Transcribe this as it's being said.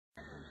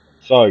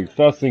So,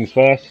 first things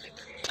first,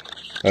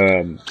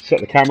 set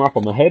the camera up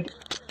on my head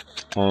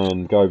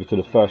and go over to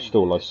the first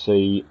stall I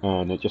see,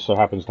 and it just so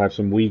happens to have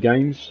some Wii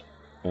games.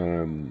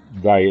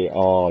 They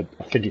are,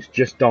 I think it's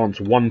Just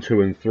Dance 1,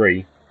 2 and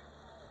 3,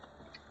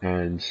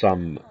 and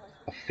some,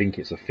 I think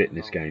it's a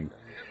fitness game.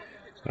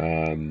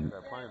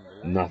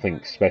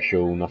 Nothing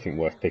special, nothing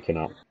worth picking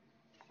up.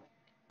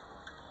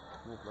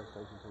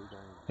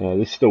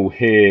 This stall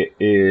here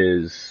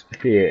is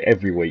here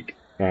every week,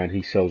 and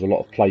he sells a lot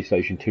of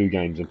PlayStation 2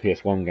 games and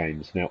PS1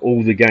 games. Now,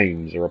 all the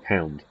games are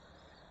 £1,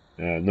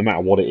 no matter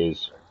what it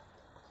is.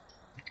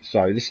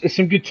 So there's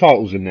some good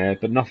titles in there,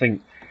 but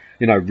nothing,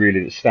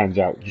 really that stands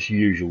out. Just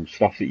usual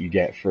stuff that you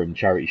get from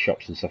charity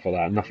shops and stuff like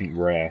that. Nothing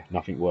rare,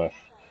 nothing worth.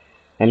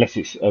 Unless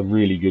it's a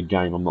really good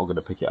game, I'm not going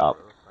to pick it up,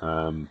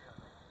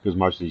 because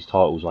most of these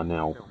titles I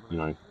now,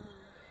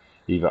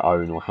 either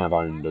own or have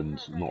owned,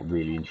 and not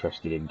really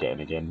interested in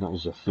getting again. That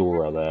was a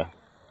Thora there.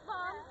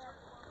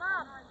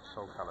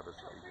 Soul Calibur's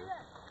pretty good.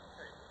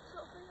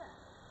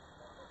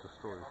 The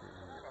story's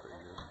pretty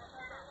good.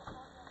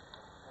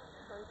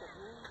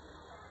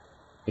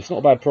 It's not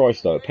a bad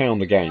price though,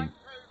 £1 a game.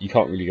 You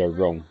can't really go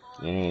wrong.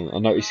 I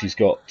notice he's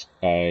got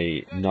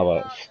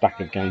another stack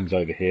of games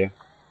over here.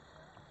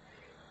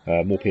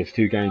 More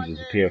PS2 games and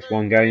some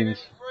PS1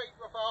 games.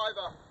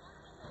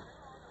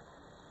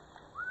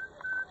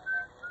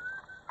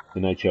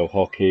 NHL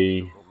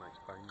hockey.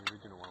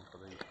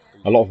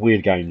 A lot of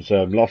weird games.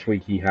 Last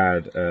week he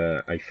had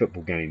a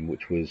football game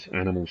which was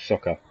Animal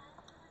Soccer.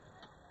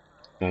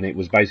 And it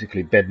was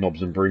basically bed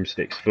knobs and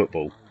broomsticks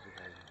football.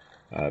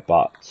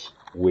 But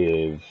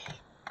with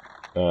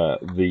I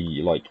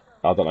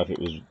don't know if it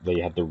was they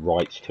had the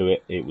rights to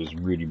it. It was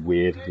really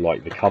weird.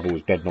 Like, the cover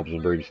was bed knobs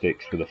and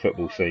broomsticks for the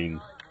football scene.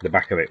 The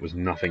back of it was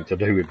nothing to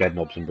do with bed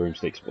knobs and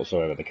broomsticks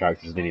whatsoever. The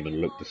characters didn't even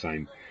look the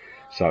same.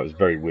 So it was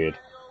very weird.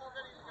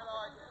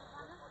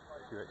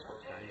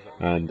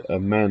 And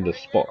Amanda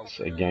spots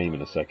a game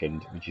in a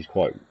second, which is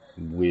quite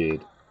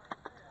weird.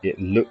 It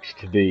looks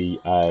to be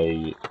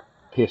a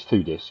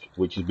PS2 disc,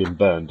 which has been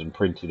burned and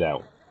printed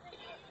out.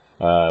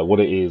 What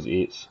it is,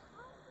 it's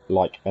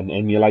like an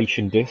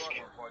emulation disc,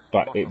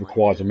 but it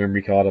requires a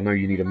memory card. I know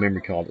you need a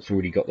memory card that's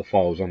already got the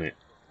files on it.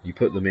 You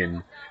put them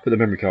in, put the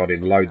memory card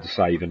in, load the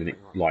save, and then it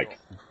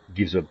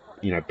gives a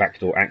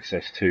backdoor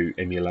access to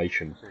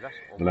emulation.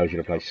 It allows you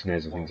to play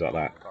SNES and things like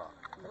that.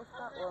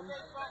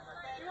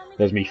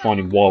 There's me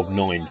finding Wild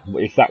 9.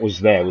 If that was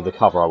there with the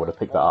cover, I would have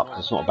picked that up,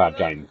 because it's not a bad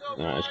game.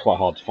 It's quite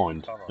hard to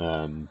find,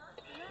 and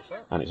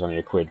it's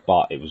only £1,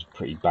 but it was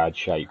pretty bad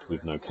shape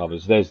with no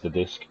covers. There's the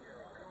disc.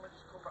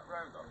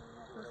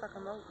 Looks like a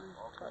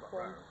multi-type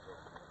one.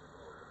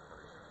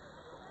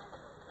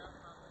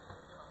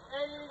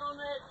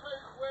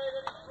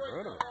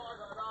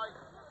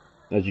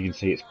 As you can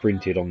see, it's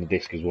printed on the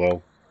disc as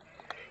well.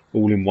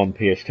 All in one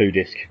PS2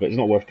 disc, but it's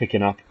not worth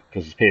picking up,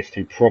 because the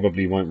PS2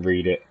 probably won't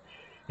read it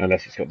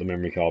unless it's got the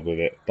memory card with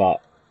it.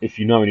 But if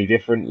you know any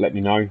different, let me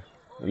know,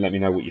 and let me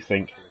know what you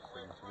think.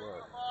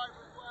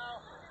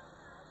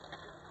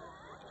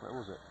 Where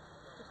was it?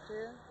 Just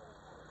here.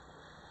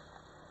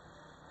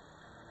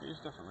 It is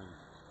definitely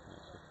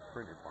a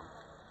printed one.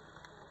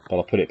 But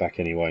I'll put it back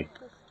anyway.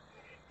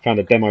 Found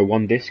a Demo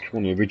 1 disc,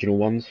 one of the original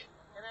ones.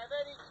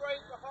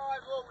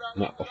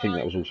 No, I think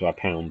that was also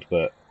 £1,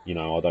 but I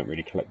don't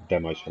really collect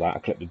demos for that. I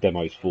collect the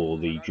demos for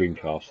the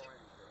Dreamcast.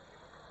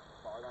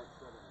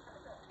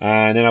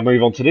 And then I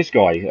move on to this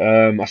guy.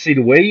 I see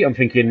the Wii. I'm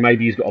thinking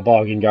maybe he's got a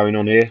bargain going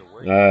on here.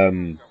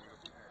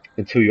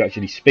 Until you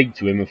actually speak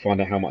to him and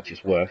find out how much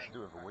it's worth.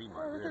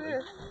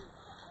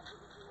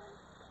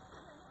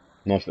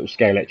 Nice little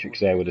scale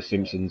electrics there with the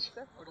Simpsons.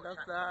 Love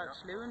that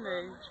actually, wouldn't he?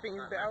 I think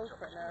he's a bit old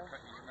for it now.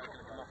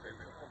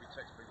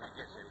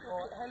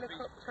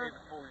 Helicopter.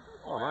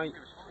 Oh mate,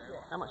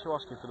 how much are you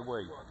asking for the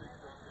Wii?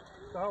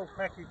 The whole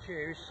package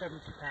here is £70.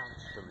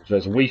 So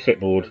there's a Wii Fit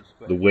board,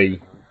 the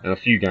Wii, and a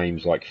few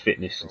games like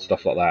fitness and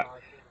stuff like that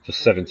for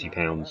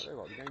 £70.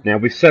 Now,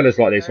 with sellers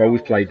like this, I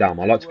always play dumb.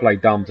 I like to play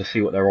dumb to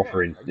see what they're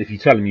offering. If you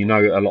tell them you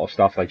know a lot of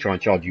stuff, they try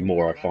and charge you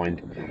more, I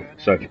find.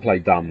 So if you play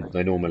dumb,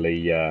 they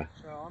normally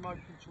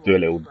do a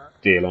little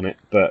deal on it.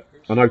 But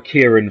I know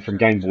Kieran from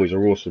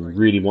Gameboysareawesome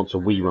really wants a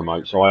Wii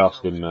remote, so I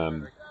asked him,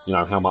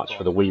 how much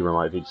for the Wii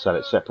remote if he'd sell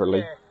it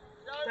separately.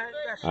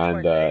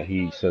 And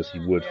he says he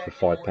would for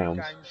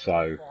 £5.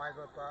 So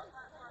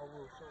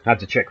had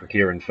to check with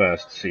Kieran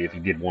first to see if he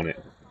did want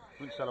it,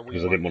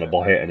 because I didn't want to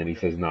buy it, and then he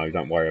says no,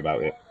 don't worry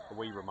about it. A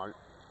Wii remote.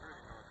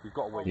 You've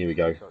got a Wii. Here we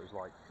go. So it was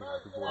like,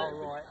 if you bought it,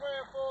 Right.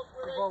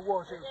 If I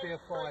was, it would be a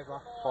 £5.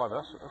 £5.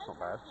 That's not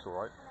bad. It's all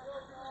right.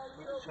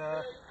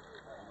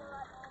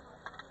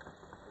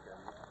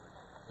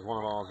 One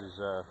of ours is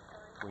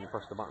when you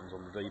press the buttons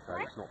on the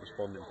D-pad, it's not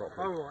responding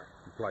properly. Oh, right.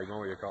 We play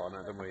Mario Kart on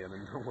that, don't we? And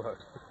then it don't work.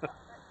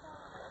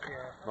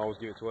 Yeah. I always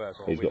give it to her.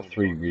 So He's got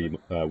 3 Wii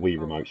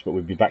remotes, but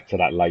we'll be back to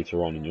that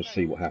later on, and you'll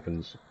see what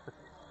happens.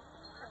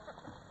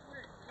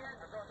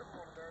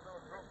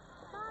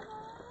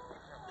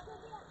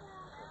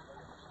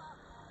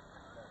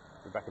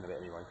 We're back in a bit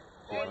anyway.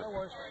 Yeah, no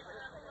worries.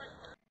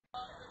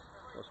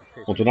 Got some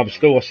onto another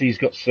store. I see he's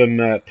got some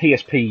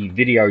PSP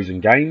videos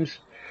and games.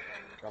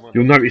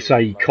 You'll notice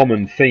a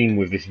common theme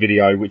with this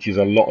video, which is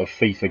a lot of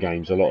FIFA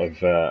games, a lot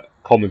of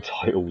common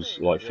titles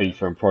like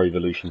FIFA and Pro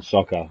Evolution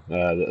Soccer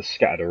that are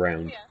scattered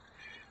around.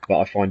 But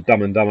I find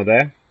Dumb and Dumber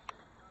there,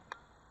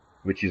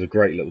 which is a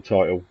great little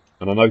title.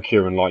 And I know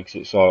Kieran likes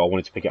it, so I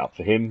wanted to pick it up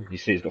for him. You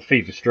see it's got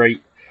FIFA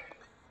Street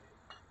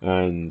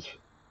and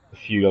a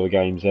few other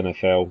games,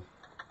 NFL.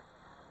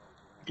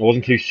 I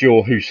wasn't too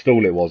sure whose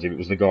stall it was, if it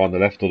was the guy on the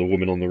left or the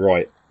woman on the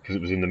right, because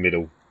it was in the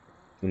middle.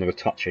 And they were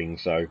touching,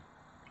 so... I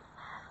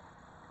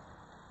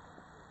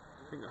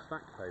think that's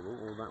that table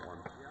or that one.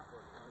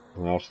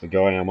 I asked the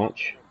guy how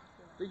much.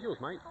 These yours,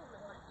 mate?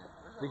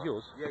 These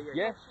yours?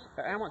 Yeah.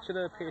 How much are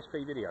the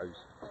PSP videos?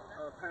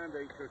 £1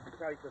 each, if you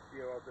take a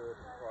few, I'll do a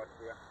price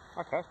for you.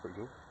 Okay, that's pretty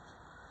good.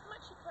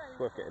 It's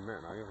worth getting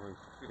that now.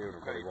 Kieran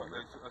will probably want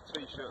that. A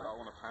t-shirt that I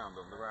want £1 on,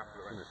 the wrapper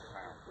the rest is £1.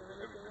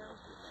 Everything else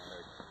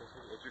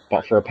is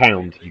But for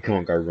 £1, you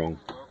can't go wrong.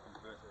 Yeah,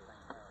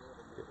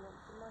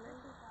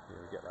 we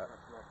get that.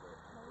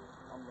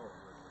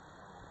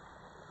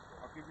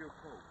 I'll give you a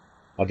call.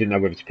 I didn't know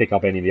whether to pick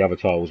up any of the other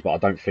tiles, but I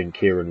don't think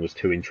Kieran was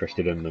too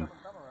interested in them.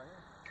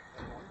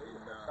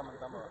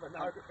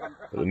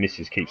 But the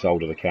missus keeps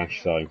hold of the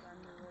cash, so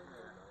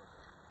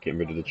getting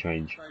rid of the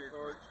change.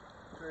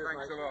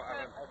 Thanks a lot,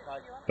 Alan.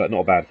 But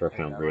not bad for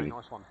 £1, really.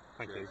 Nice one.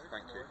 Thank you.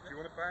 Thank you. Do you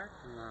want a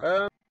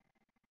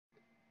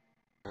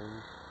bag?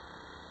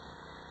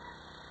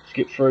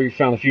 Skip through,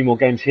 found a few more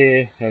games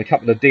here. A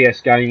couple of DS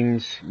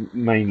games,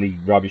 mainly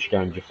rubbish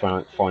games.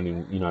 You're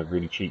finding, you know,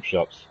 really cheap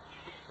shops.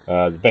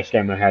 The best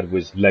game they had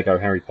was Lego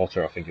Harry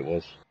Potter, I think it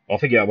was. I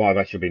think it might have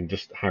actually been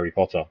just Harry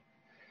Potter.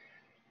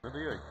 What do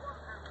you?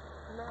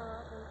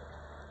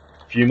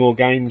 A few more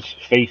games,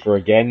 FIFA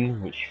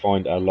again, which you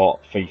find a lot.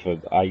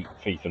 FIFA 8,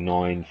 FIFA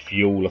 9,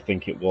 Fuel, I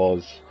think it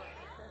was.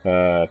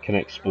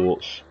 Connect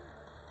Sports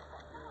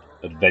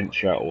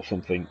Adventure or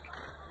something.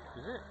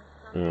 Is it?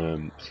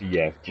 So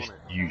yeah, just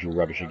usual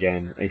rubbish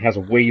again. He has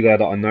a Wii there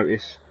that I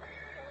notice.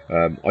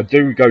 I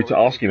do go to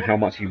ask him how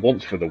much he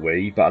wants for the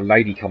Wii, but a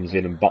lady comes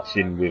in and butts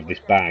in with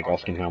this bag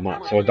asking how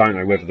much. So I don't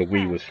know whether the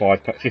Wii was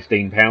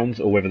 £15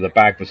 or whether the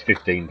bag was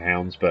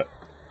 £15, but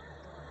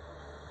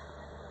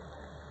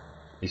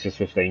he says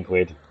 15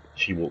 quid.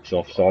 She walks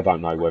off, so I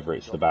don't know whether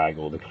it's the bag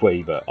or the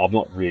Wii, but I'm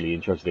not really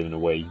interested in a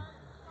Wii.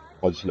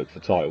 I just look for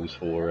titles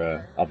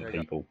for other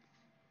people.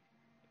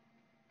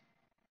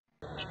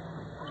 A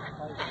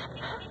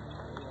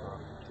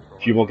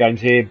few more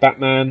games here.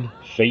 Batman,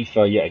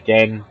 FIFA yet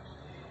again.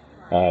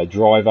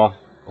 Driver,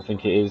 I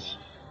think it is.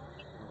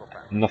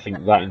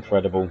 Nothing that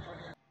incredible.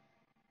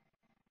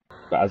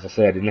 But as I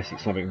said, unless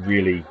it's something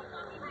really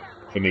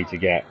for me to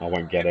get, I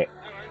won't get it.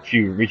 A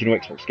few original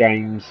Xbox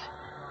games.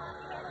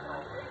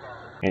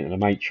 Enter the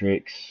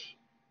Matrix.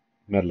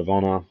 Medal of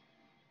Honor.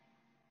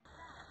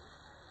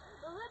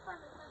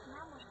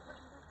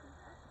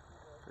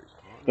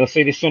 Now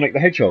see this Sonic the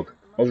Hedgehog.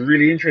 I was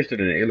really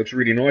interested in it. It looks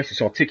really nice.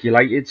 It's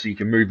articulated, so you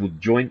can move with the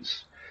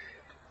joints.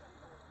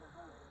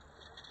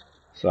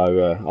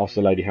 So asked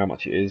the lady how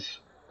much it is,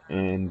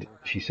 and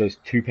she says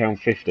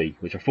 £2.50,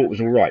 which I thought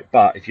was alright.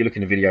 But if you look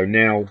in the video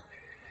now,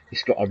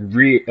 it's got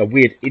a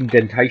weird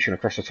indentation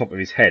across the top of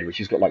his head, which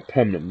has got like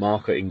permanent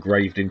marker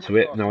engraved into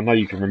it. Now I know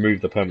you can remove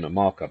the permanent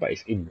marker, but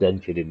it's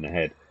indented in the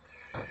head.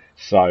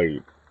 So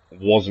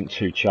wasn't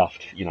too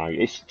chuffed. You know,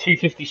 it's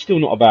 £2.50, still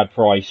not a bad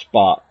price,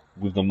 but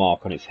with the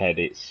mark on its head,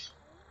 it's,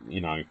 you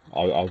know,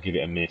 I'll give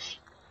it a miss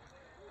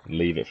and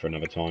leave it for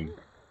another time.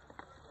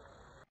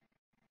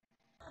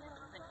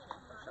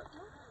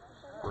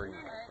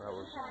 That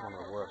was one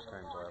of the worst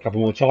games I ever.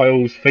 Couple more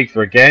titles.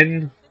 FIFA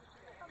again.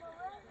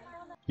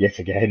 Yet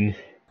again.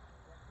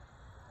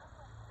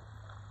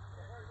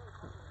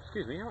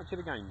 Excuse me, how much are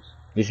the games?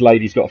 This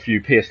lady's got a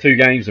few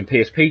PS2 games and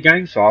PSP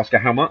games, so I ask her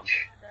how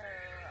much.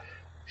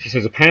 She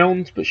says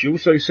 £1, but she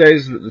also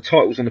says that the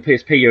titles on the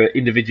PSP are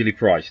individually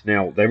priced.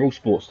 Now, they're all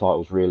sports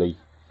titles, really.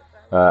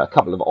 A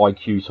couple of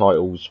IQ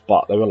titles,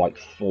 but they were like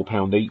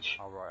 £4 each.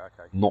 Oh, right,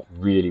 okay. Not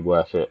really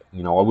worth it.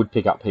 You know, I would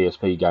pick up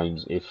PSP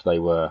games if they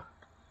were,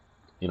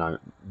 you know,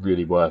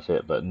 really worth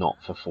it, but not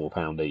for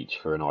 £4 each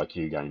for an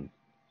IQ game.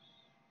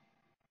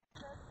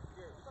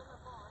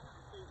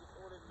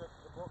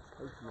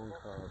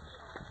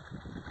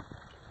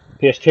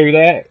 PS2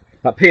 there.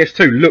 That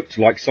PS2 looked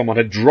like someone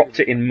had dropped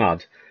it in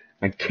mud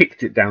and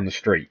kicked it down the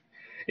street.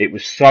 It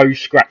was so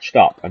scratched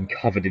up and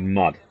covered in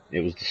mud.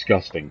 It was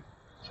disgusting.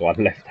 So I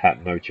left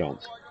that, no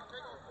chance.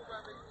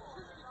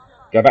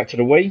 Go back to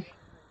the Wii.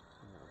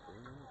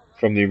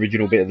 From the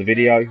original bit of the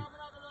video.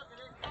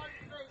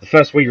 The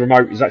first Wii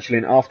remote is actually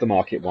an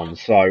aftermarket one,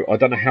 so I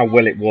don't know how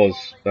well it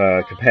was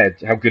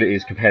how good it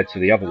is compared to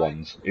the other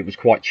ones. It was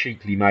quite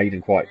cheaply made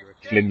and quite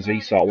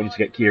flimsy, so I wanted to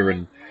get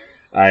Kieran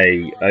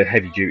a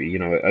heavy duty, you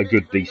know, a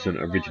good, decent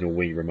original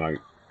Wii remote.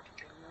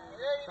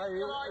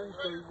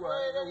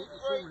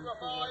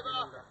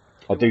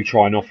 I do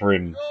try and offer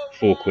him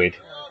 £4,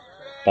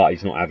 but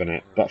he's not having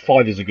it. But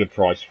 £5 is a good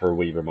price for a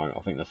Wii remote.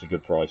 I think that's a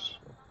good price.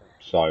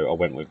 So I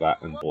went with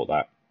that and bought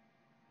that.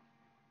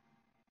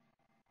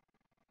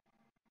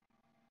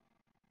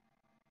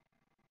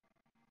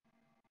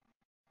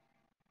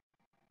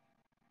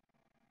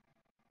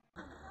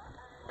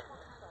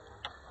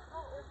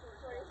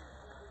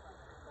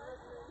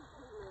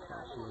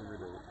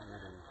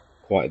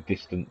 quite a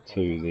distance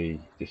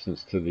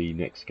to the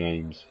next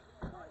games.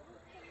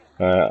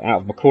 Out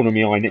of my corner of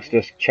my eye, next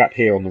to this chap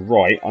here on the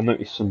right, I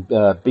noticed some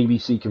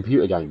BBC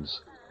computer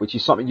games, which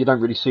is something you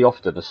don't really see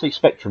often. I see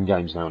Spectrum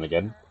games now and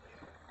again.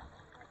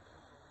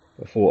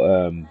 I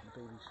thought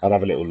I'd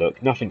have a little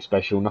look. Nothing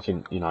special,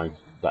 nothing, you know,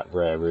 that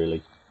rare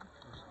really.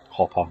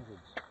 Hopper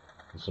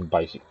and some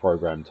basic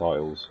program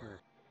titles.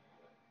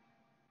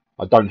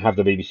 I don't have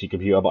the BBC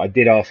computer, but I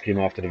did ask him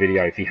after the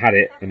video if he had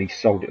it, and he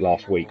sold it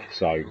last week,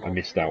 so I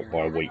missed out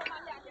by a week.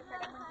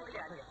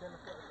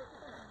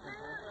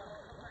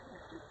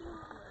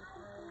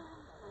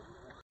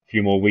 A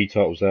few more Wii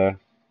titles there.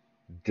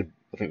 I think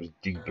it was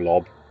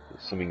D-Blob,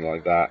 something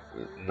like that.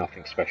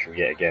 Nothing special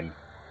yet again.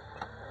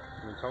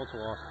 I've been told to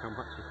ask how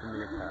much is the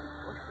Meerkat.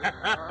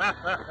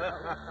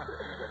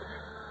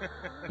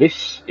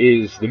 This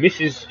is the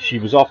missus. She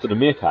was after the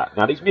Meerkat.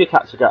 Now these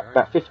Meerkats are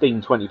about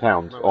 £15–20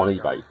 on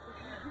eBay.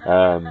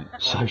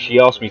 So she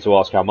asked me to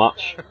ask how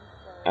much,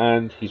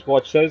 and his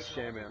wife says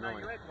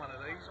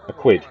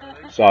 £1.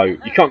 So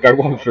you can't go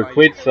wrong for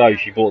 £1, so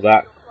she bought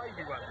that.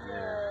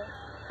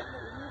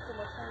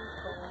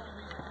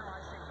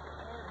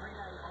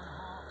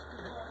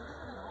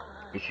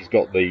 She's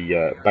got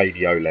the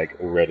baby Oleg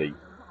already,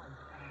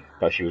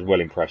 but she was well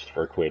impressed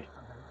for £1.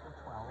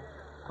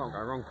 Can't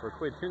go wrong for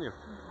 £1, can you?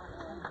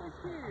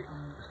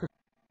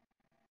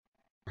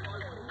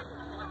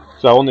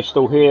 So on this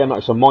stall here, I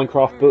noticed a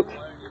Minecraft book.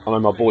 I know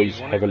my boy's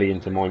heavily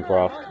into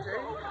Minecraft,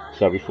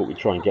 so we thought we'd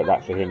try and get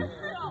that for him. It's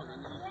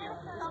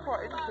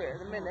quite into it at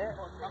the minute.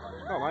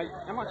 Oh mate,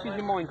 how much is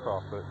your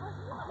Minecraft book?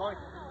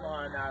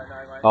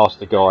 Asked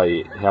the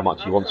guy how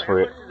much he wants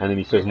for it, and then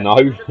he says no.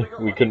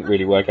 We couldn't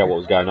really work out what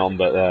was going on,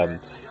 but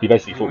he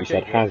basically thought we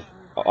said,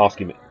 ask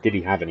him, did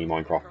he have any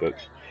Minecraft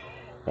books?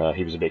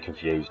 He was a bit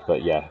confused,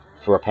 but yeah,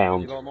 for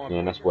 £1,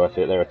 yeah, that's worth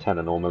it. They're a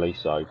tenner normally,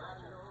 so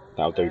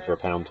that'll do for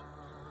 £1.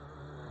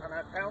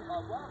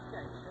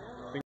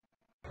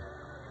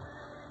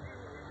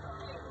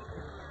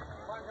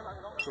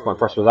 Quite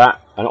impressed with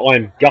that, and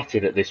I'm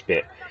gutted at this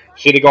bit.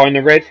 See the guy in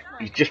the red?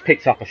 He's just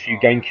picked up a few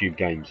GameCube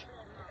games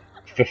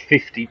for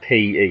 50p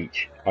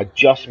each. I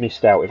just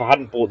missed out. If I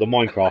hadn't bought the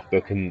Minecraft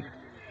book and,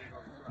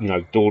 you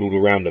know, dawdled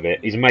around a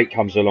bit, his mate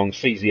comes along,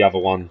 sees the other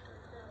one,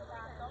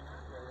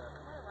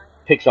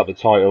 picks up the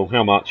title.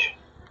 How much?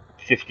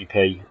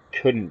 50p.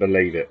 Couldn't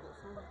believe it.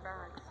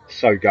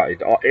 So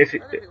gutted.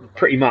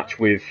 Pretty much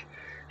with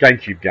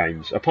GameCube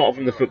games, apart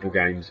from the football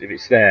games, if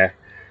it's there,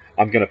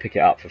 I'm going to pick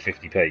it up for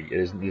 50p.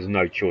 There's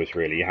no choice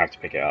really, you have to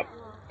pick it up.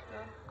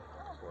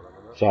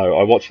 So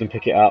I watched them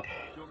pick it up,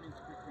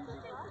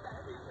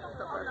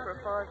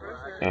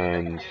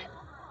 and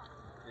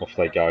off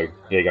they go.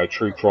 There you go,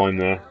 true crime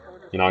there.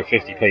 You know,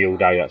 50p all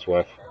day, that's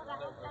worth.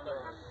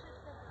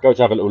 Go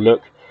to have a little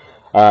look,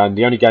 and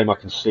the only game I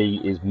can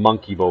see is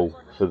Monkey Ball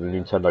for the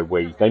Nintendo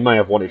Wii. They may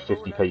have wanted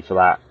 50p for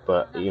that,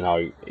 but you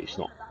know, it's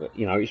not.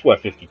 You know, it's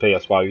worth 50p, I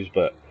suppose,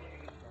 but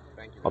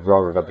I'd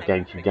rather have had the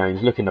GameCube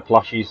games. Look in the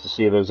plushies to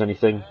see if there was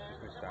anything.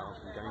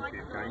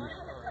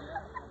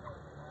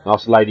 I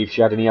asked the lady if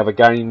she had any other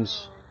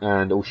games,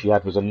 and all she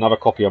had was another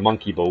copy of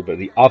Monkey Ball, but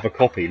the other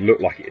copy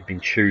looked like it had been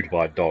chewed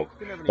by a dog.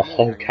 The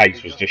whole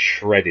case was just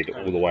shredded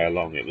all the way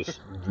along. It was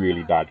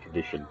really bad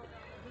condition.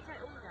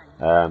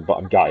 But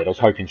I'm gutted. I was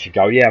hoping she'd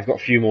go, yeah, I've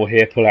got a few more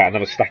here, pull out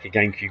another stack of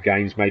GameCube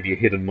games, maybe a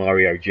hidden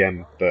Mario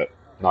gem, but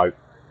no.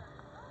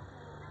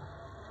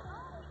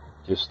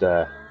 Just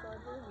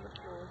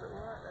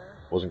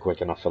wasn't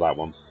quick enough for that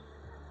one.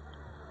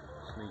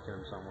 Sneaking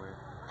them somewhere.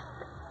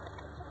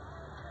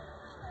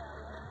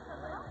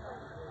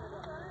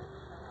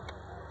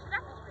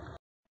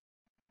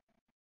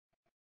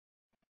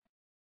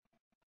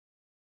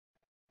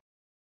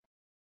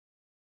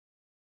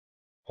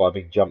 Quite a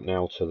big jump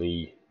now to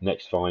the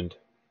next find.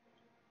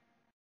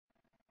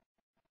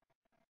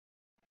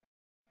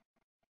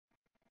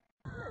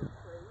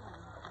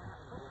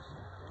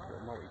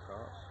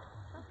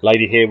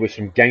 Lady here with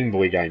some Game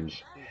Boy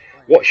games.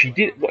 What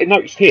I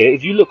noticed here,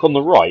 if you look on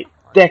the right,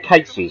 they're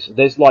cases.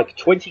 There's like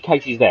 20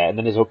 cases there, and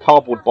then there's a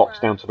cardboard box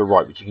down to the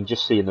right, which you can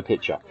just see in the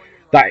picture.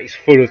 That is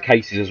full of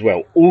cases as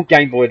well. All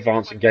Game Boy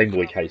Advance and Game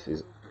Boy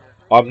cases.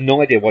 I have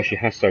no idea why she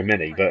has so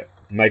many, but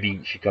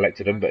maybe she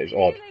collected them, but it's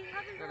odd.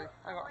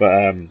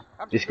 But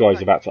this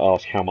guy's about to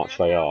ask how much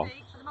they are.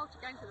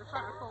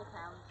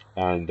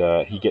 And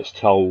he gets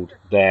told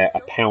they're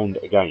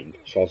 £1 a game.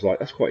 So I was like,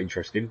 that's quite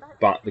interesting.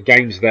 But the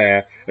games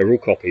there, they're all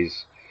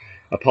copies.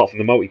 Apart from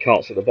the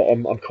multi-carts at the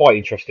bottom, I'm quite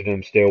interested in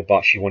them still,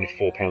 but she wanted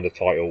 £4 a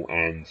title,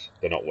 and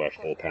they're not worth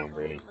 £4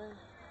 really.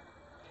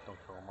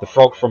 The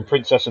frog from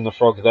Princess and the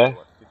Frog there,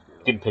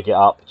 didn't pick it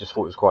up, just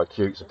thought it was quite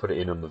cute, so put it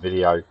in on the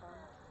video.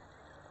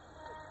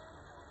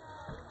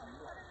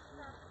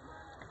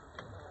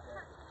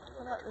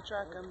 I like the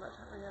dragon, but I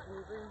don't really have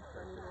any room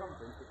for any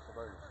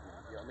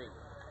more.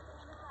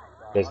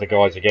 There's the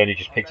guys again who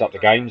just picked up the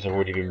games. I've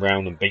already been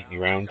round and beat me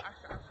round.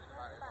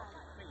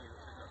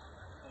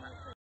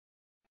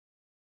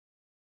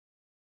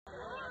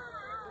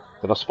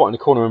 Then I spot in the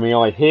corner of my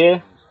eye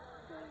here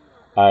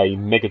a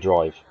Mega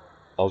Drive.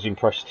 I was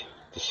impressed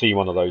to see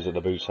one of those at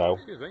the boot sale.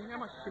 Excuse me, how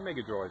much is your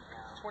Mega Drive?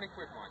 20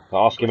 quid, mate.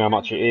 I ask him how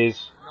much it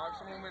is. No,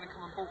 someone went and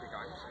come and bought the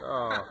games.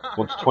 Oh,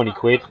 Wants 20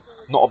 quid.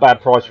 Not a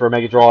bad price for a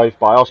Mega Drive,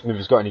 but I asked him if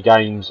he's got any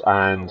games,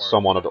 and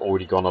someone had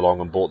already gone along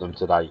and bought them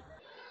today.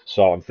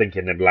 So I'm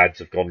thinking them lads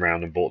have gone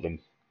round and bought them.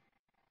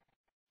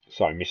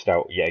 So I missed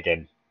out yet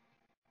again.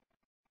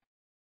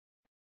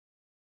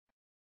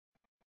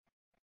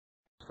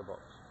 the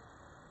box.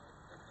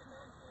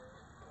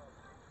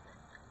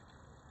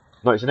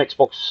 No, it's an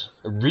Xbox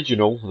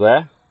original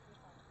there.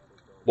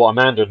 What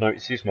Amanda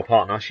notices, my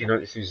partner, she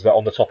notices that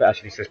on the top it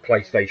actually says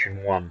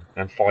PlayStation 1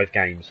 and 5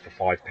 games for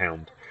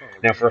 £5.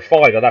 Now for a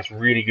 £5, that's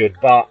really good,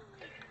 but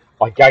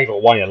I gave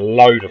away a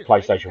load of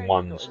PlayStation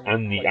 1s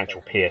and the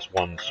actual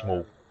PS1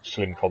 small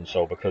slim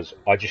console because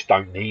I just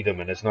don't need them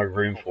and there's no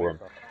room for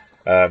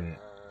them.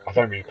 I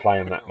don't really play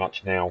them that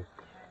much now.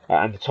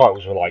 And the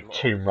titles were like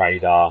Tomb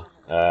Raider,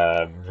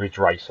 Ridge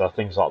Racer,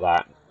 things like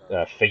that.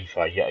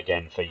 FIFA, yet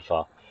again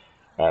FIFA.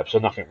 So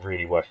nothing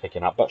really worth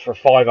picking up. But for a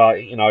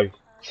 £5, you know,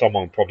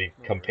 someone probably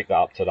come pick that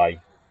up today.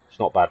 It's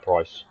not a bad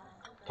price.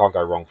 Can't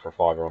go wrong for a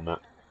 £5 on that.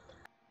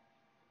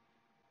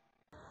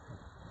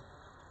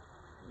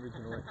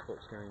 Original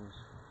Xbox games.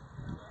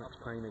 Max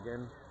Payne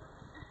again.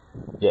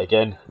 Yet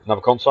again,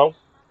 another console.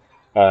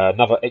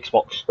 Another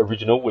Xbox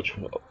original, which,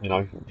 you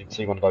know, didn't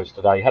see one of those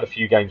today. Had a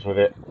few games with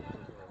it.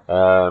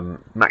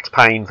 Max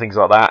Payne, things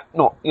like that.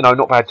 Not, you know,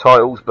 not bad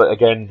titles, but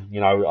again,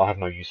 you know, I have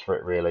no use for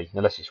it really.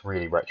 Unless it's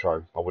really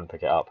retro, I wouldn't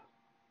pick it up.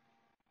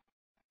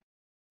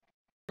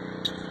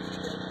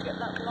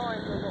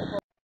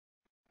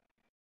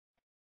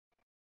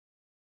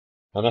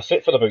 And that's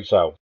it for the boot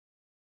sale.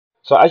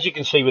 So as you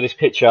can see with this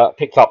picture,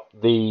 picked up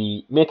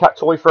the Meerkat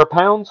toy for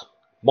 £1,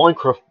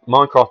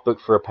 Minecraft book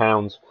for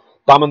 £1,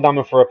 Dumb and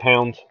Dumber for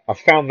 £1. I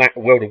found that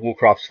World of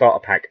Warcraft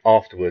starter pack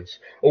afterwards,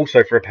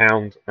 also for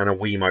 £1, and a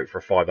Wiimote for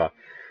a £5.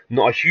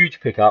 Not a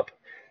huge pickup.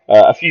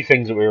 A few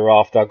things that we were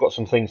after. I got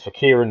some things for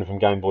Kieran from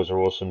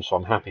Gameboysareawesome, so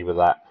I'm happy with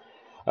that.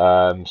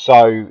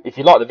 So if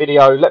you like the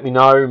video, let me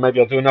know. Maybe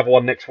I'll do another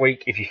one next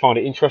week. If you find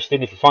it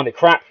interesting, if you find it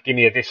crap, give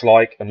me a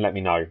dislike and let me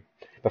know.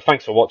 But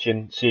thanks for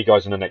watching. See you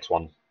guys in the next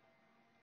one.